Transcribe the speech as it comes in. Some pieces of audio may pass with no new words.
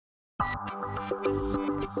Hey,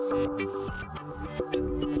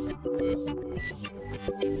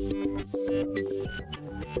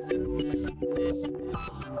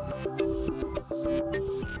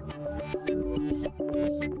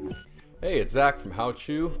 it's Zach from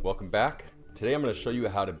Howchoo. Welcome back. Today I'm going to show you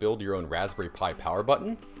how to build your own Raspberry Pi power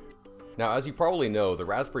button. Now, as you probably know, the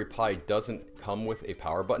Raspberry Pi doesn't come with a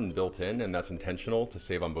power button built in, and that's intentional to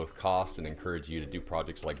save on both cost and encourage you to do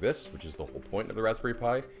projects like this, which is the whole point of the Raspberry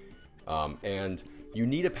Pi. And you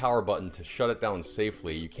need a power button to shut it down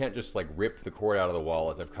safely. You can't just like rip the cord out of the wall,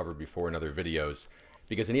 as I've covered before in other videos,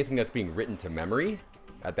 because anything that's being written to memory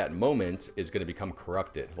at that moment is going to become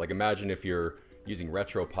corrupted. Like, imagine if you're using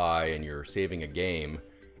RetroPie and you're saving a game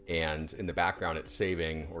and in the background it's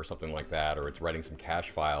saving or something like that, or it's writing some cache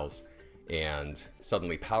files and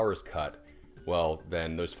suddenly power is cut. Well,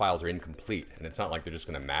 then those files are incomplete, and it's not like they're just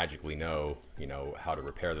going to magically know, how to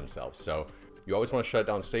repair themselves. So you always want to shut it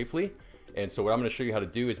down safely. And so what I'm going to show you how to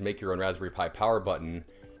do is make your own Raspberry Pi power button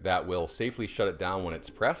that will safely shut it down when it's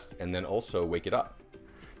pressed, and then also wake it up.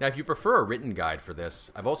 Now, if you prefer a written guide for this,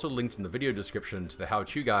 I've also linked in the video description to the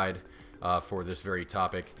Howchoo guide for this very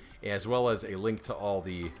topic, as well as a link to all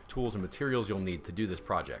the tools and materials you'll need to do this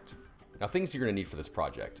project. Now, things you're going to need for this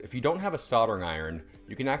project. If you don't have a soldering iron,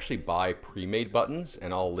 you can actually buy pre-made buttons,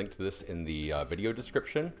 and I'll link to this in the video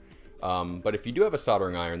description. But if you do have a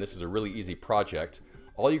soldering iron, this is a really easy project.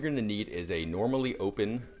 All you're going to need is a normally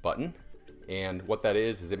open button, and what that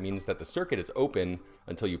is it means that the circuit is open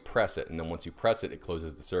until you press it, and then once you press it, it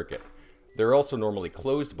closes the circuit. There are also normally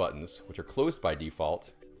closed buttons, which are closed by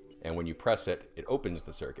default, and when you press it, it opens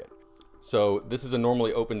the circuit. So this is a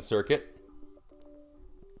normally open circuit.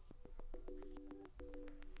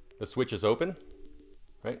 The switch is open,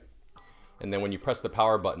 right? And then when you press the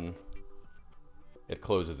power button, it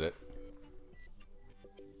closes it.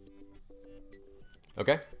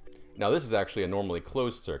 Okay? Now this is actually a normally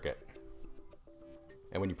closed circuit.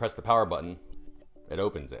 And when you press the power button, it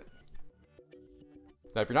opens it.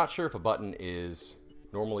 Now, if you're not sure if a button is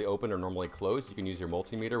normally open or normally closed, you can use your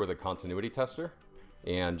multimeter with a continuity tester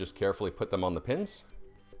and just carefully put them on the pins.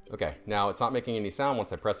 Okay, now it's not making any sound.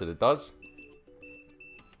 Once I press it, it does.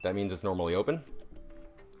 That means it's normally open.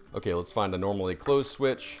 Okay, let's find a normally closed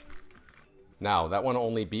switch. Now, that one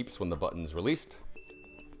only beeps when the button's released.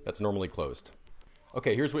 That's normally closed.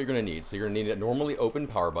 Okay, here's what you're gonna need. So you're gonna need a normally open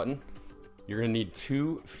power button. You're gonna need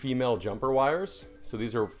 2 female jumper wires. So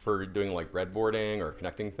these are for doing like breadboarding or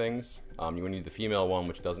connecting things. You need the female one,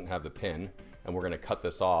 which doesn't have the pin, and we're gonna cut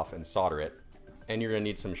this off and solder it. And you're gonna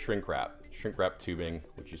need some shrink wrap tubing,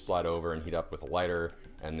 which you slide over and heat up with a lighter,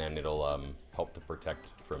 and then it'll help to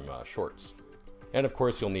protect from shorts. And of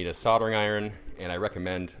course, you'll need a soldering iron, and I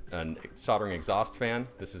recommend a soldering exhaust fan.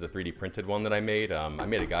 This is a 3D printed one that I made. I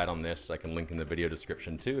made a guide on this. I can link in the video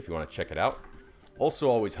description too if you want to check it out. Also,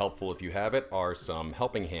 always helpful if you have it are some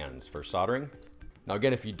helping hands for soldering. Now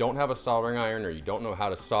again, if you don't have a soldering iron or you don't know how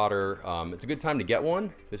to solder, it's a good time to get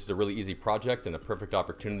one. This is a really easy project and a perfect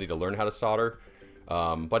opportunity to learn how to solder.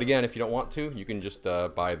 But again, if you don't want to, you can just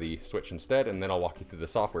buy the switch instead, and then I'll walk you through the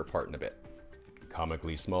software part in a bit.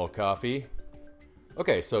 Comically small coffee.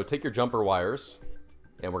 Okay, so take your jumper wires,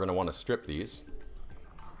 and we're going to want to strip these.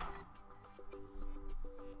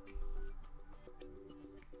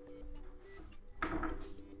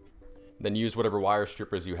 Then use whatever wire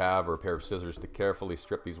strippers you have or a pair of scissors to carefully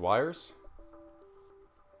strip these wires.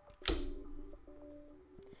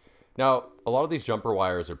 Now, a lot of these jumper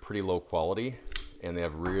wires are pretty low quality, and they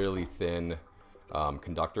have really thin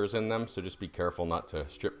conductors in them, so just be careful not to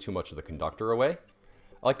strip too much of the conductor away.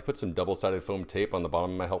 I like to put some double-sided foam tape on the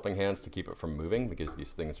bottom of my helping hands to keep it from moving, because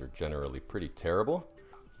these things are generally pretty terrible.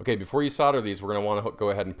 Okay, before you solder these, we're going to want to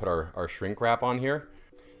go ahead and put our shrink wrap on here.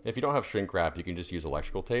 If you don't have shrink wrap, you can just use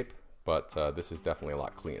electrical tape, but this is definitely a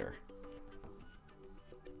lot cleaner.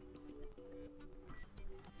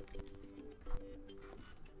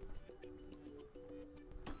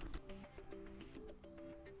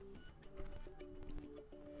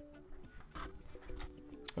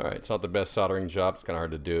 All right, it's not the best soldering job. It's kind of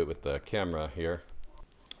hard to do it with the camera here.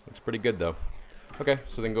 It's pretty good though. Okay,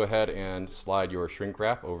 so then go ahead and slide your shrink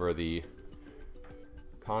wrap over the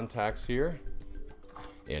contacts here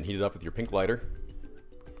and heat it up with your pink lighter.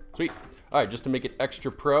 Sweet. All right, just to make it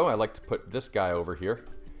extra pro, I like to put this guy over here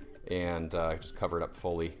and just cover it up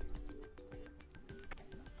fully.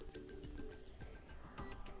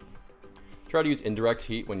 Try to use indirect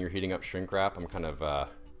heat when you're heating up shrink wrap. I'm kind of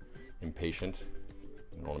impatient.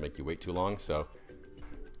 I don't want to make you wait too long. So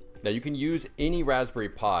now you can use any Raspberry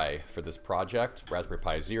Pi for this project. Raspberry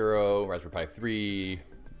Pi 0, Raspberry Pi 3,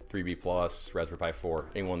 3B+, Raspberry Pi 4,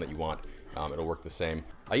 any one that you want. It'll work the same.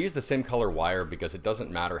 I use the same color wire because it doesn't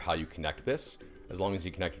matter how you connect this, as long as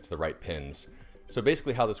you connect it to the right pins. So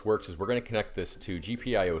basically how this works is we're going to connect this to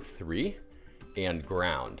GPIO 3 and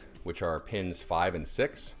ground, which are pins 5 and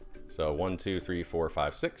 6. So 1, 2, 3, 4,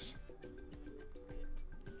 5, 6.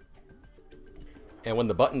 And when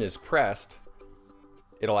the button is pressed,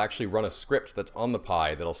 it'll actually run a script that's on the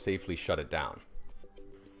Pi that'll safely shut it down.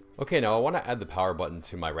 Okay, now I want to add the power button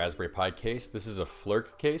to my Raspberry Pi case. This is a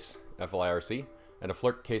FLIRC case, FLIRC, and a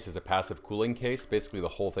FLIRC case is a passive cooling case. Basically the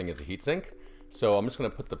whole thing is a heatsink. So I'm just going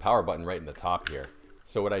to put the power button right in the top here.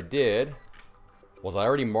 So what I did was I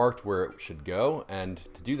already marked where it should go, and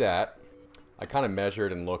to do that, I kind of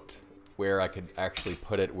measured and looked where I could actually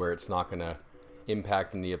put it where it's not going to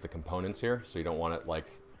impact any of the components here. So you don't want it like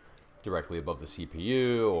directly above the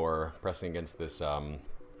CPU or pressing against this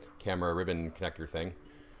camera ribbon connector thing.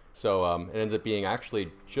 So it ends up being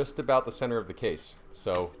actually just about the center of the case.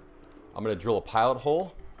 So I'm going to drill a pilot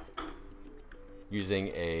hole using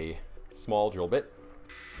a small drill bit.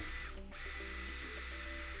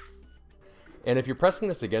 And if you're pressing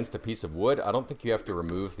this against a piece of wood, I don't think you have to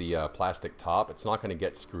remove the plastic top. It's not going to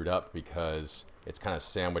get screwed up because it's kind of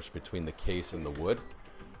sandwiched between the case and the wood.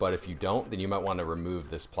 But if you don't, then you might want to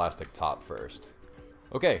remove this plastic top first.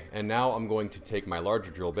 Okay, and now I'm going to take my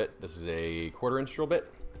larger drill bit. This is a 1/4 inch drill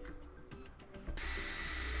bit.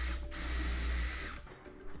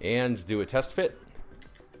 And do a test fit.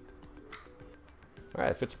 All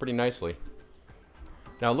right, it fits pretty nicely.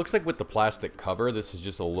 Now it looks like with the plastic cover, this is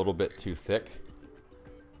just a little bit too thick.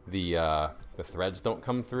 The threads don't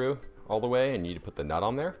come through all the way, and you need to put the nut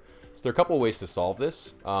on there. So there are a couple of ways to solve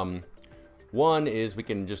this. One is we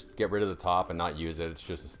can just get rid of the top and not use it. It's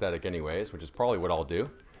just aesthetic anyways, which is probably what I'll do.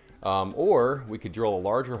 Or we could drill a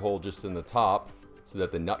larger hole just in the top so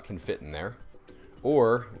that the nut can fit in there.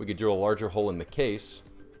 Or we could drill a larger hole in the case,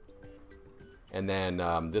 and then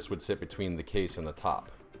this would sit between the case and the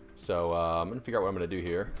top. So I'm going to figure out what I'm going to do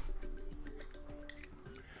here.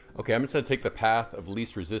 Okay, I'm just going to take the path of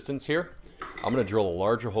least resistance here. I'm going to drill a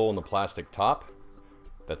larger hole in the plastic top.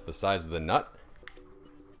 That's the size of the nut,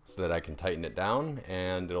 so that I can tighten it down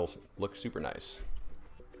and it'll look super nice.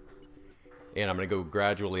 And I'm going to go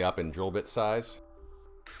gradually up in drill bit size.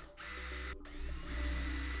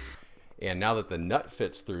 And now that the nut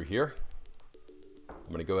fits through here, I'm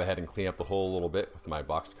going to go ahead and clean up the hole a little bit with my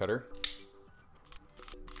box cutter.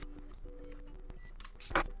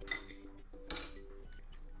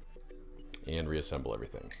 And reassemble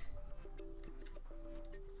everything.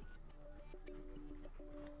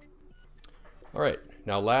 All right,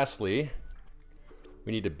 now lastly,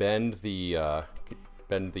 we need to bend the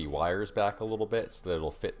wires back a little bit so that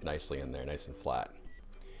it'll fit nicely in there, nice and flat.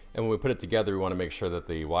 And when we put it together, we want to make sure that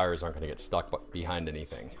the wires aren't going to get stuck behind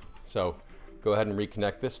anything. So go ahead and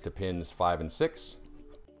reconnect this to pins 5 and 6.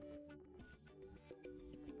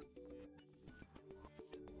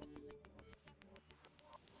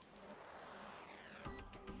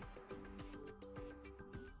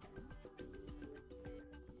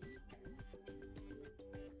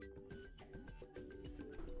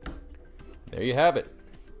 There you have it.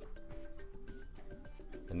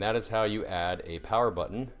 And that is how you add a power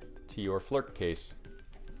button to your FLIRC case.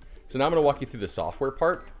 So now I'm going to walk you through the software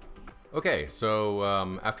part. Okay,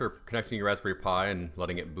 so after connecting your Raspberry Pi and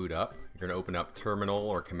letting it boot up, you're going to open up terminal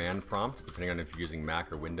or command prompt, depending on if you're using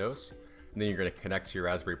Mac or Windows. And then you're going to connect to your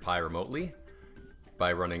Raspberry Pi remotely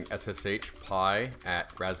by running SSH pi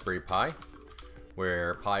at Raspberry Pi,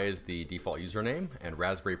 where Pi is the default username and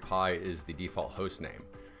Raspberry Pi is the default host name.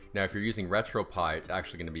 Now, if you're using RetroPie, it's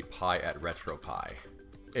actually going to be Pi at RetroPie.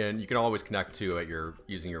 And you can always connect to it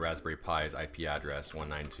using your Raspberry Pi's IP address,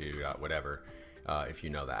 192, whatever, if you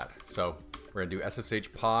know that. So we're going to do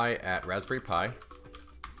SSH pi at Raspberry Pi.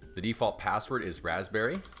 The default password is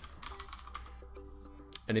Raspberry.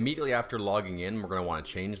 And immediately after logging in, we're going to want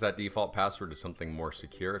to change that default password to something more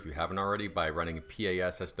secure if you haven't already by running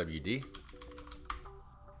PASSWD.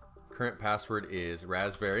 Current password is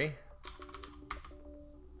Raspberry.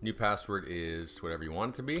 New password is whatever you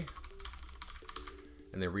want it to be.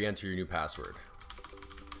 And then re-enter your new password.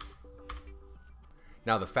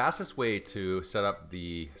 Now the fastest way to set up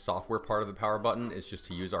the software part of the power button is just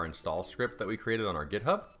to use our install script that we created on our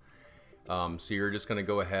GitHub. So you're just going to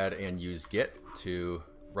go ahead and use git to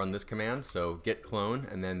run this command. So git clone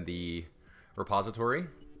and then the repository.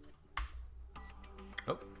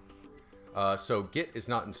 So git is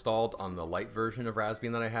not installed on the light version of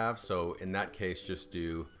Raspbian that I have. So in that case, just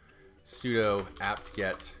do sudo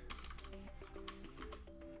apt-get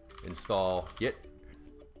install git.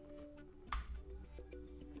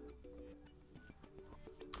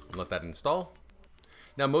 And let that install.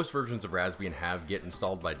 Now most versions of Raspbian have Git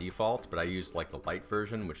installed by default, but I use like the light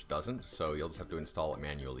version which doesn't, so you'll just have to install it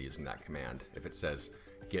manually using that command if it says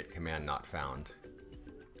git command not found.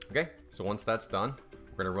 Okay, so once that's done,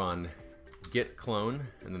 we're going to run git clone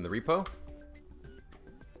and then the repo. All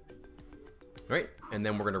right, and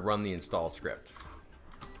then we're going to run the install script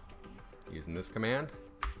using this command.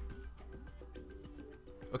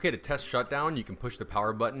 Okay, to test shutdown, you can push the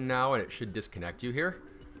power button now and it should disconnect you here.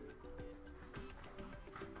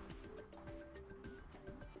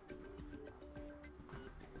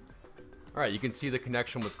 Alright, you can see the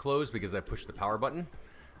connection was closed because I pushed the power button.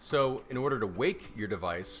 So in order to wake your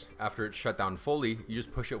device after it's shut down fully, you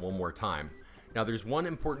just push it one more time. Now there's one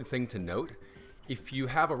important thing to note. If you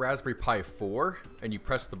have a Raspberry Pi 4 and you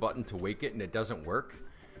press the button to wake it and it doesn't work,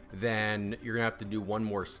 then you're going to have to do one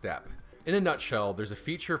more step. In a nutshell, there's a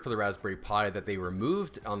feature for the Raspberry Pi that they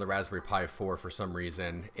removed on the Raspberry Pi 4 for some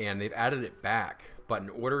reason, and they've added it back. But in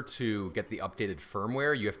order to get the updated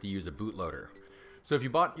firmware, you have to use a bootloader. So if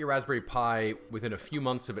you bought your Raspberry Pi within a few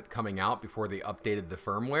months of it coming out before they updated the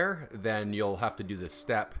firmware, then you'll have to do this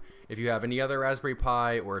step. If you have any other Raspberry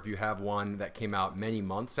Pi, or if you have one that came out many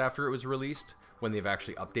months after it was released, when they've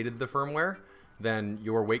actually updated the firmware, then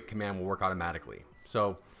your wake command will work automatically.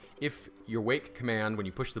 So if your wake command, when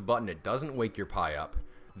you push the button, it doesn't wake your Pi up,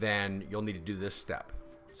 then you'll need to do this step.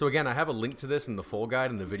 So again, I have a link to this in the full guide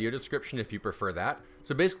in the video description if you prefer that.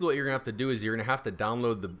 So basically what you're going to have to do is you're going to have to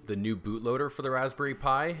download the new bootloader for the Raspberry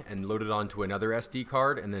Pi and load it onto another SD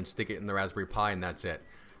card and then stick it in the Raspberry Pi, and that's it.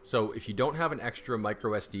 So if you don't have an extra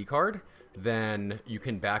micro SD card, then you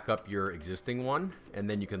can back up your existing one and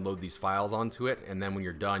then you can load these files onto it, and then when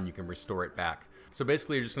you're done you can restore it back. So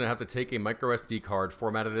basically you're just going to have to take a micro SD card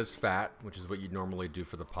formatted as FAT, which is what you'd normally do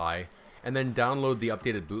for the Pi, and then download the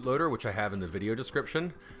updated bootloader, which I have in the video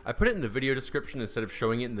description. I put it in the video description instead of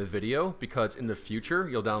showing it in the video because in the future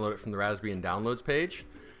you'll download it from the Raspbian downloads page,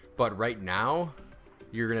 but right now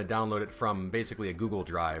you're going to download it from basically a Google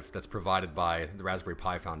Drive that's provided by the Raspberry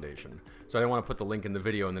Pi Foundation. So I don't want to put the link in the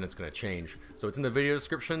video and then it's going to change. So it's in the video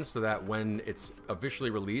description so that when it's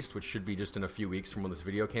officially released, which should be just in a few weeks from when this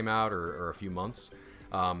video came out, or a few months,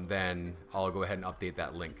 then I'll go ahead and update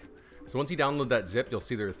that link. So once you download that zip, you'll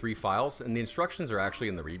see there are 3 files, and the instructions are actually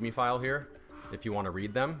in the README file here if you want to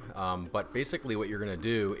read them. But basically what you're going to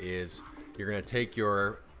do is you're going to take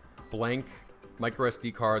your blank micro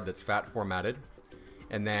SD card that's FAT formatted,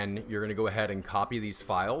 and then you're going to go ahead and copy these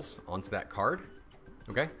files onto that card.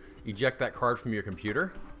 Okay? Eject that card from your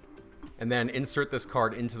computer, and then insert this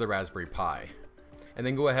card into the Raspberry Pi. And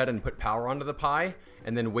then go ahead and put power onto the Pi,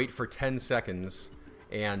 and then wait for 10 seconds.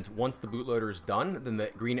 And once the bootloader is done, then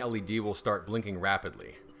the green LED will start blinking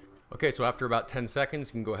rapidly. Okay, so after about 10 seconds,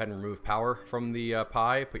 you can go ahead and remove power from the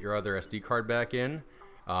Pi, put your other SD card back in,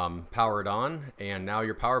 power it on, and now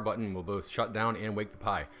your power button will both shut down and wake the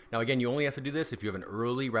Pi. Now again, you only have to do this if you have an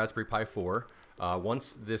early Raspberry Pi 4.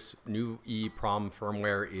 Once this new EEPROM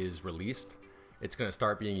firmware is released, it's going to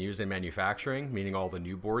start being used in manufacturing, meaning all the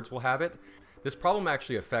new boards will have it. This problem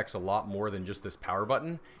actually affects a lot more than just this power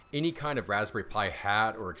button. Any kind of Raspberry Pi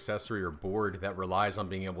hat or accessory or board that relies on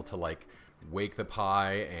being able to like wake the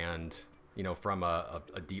Pi and, you know, from a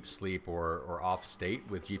deep sleep or off state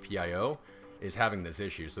with GPIO is having this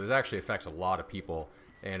issue. So this actually affects a lot of people,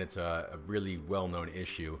 and it's a really well-known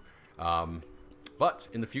issue. But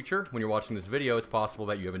in the future, when you're watching this video, it's possible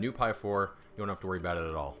that you have a new Pi 4. You don't have to worry about it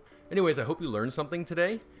at all. Anyways, I hope you learned something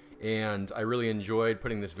today, and I really enjoyed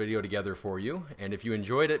putting this video together for you. And if you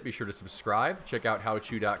enjoyed it, be sure to subscribe. Check out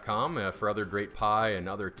howchoo.com for other great Pi and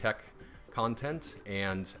other tech content.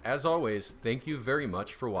 And as always, thank you very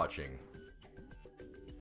much for watching.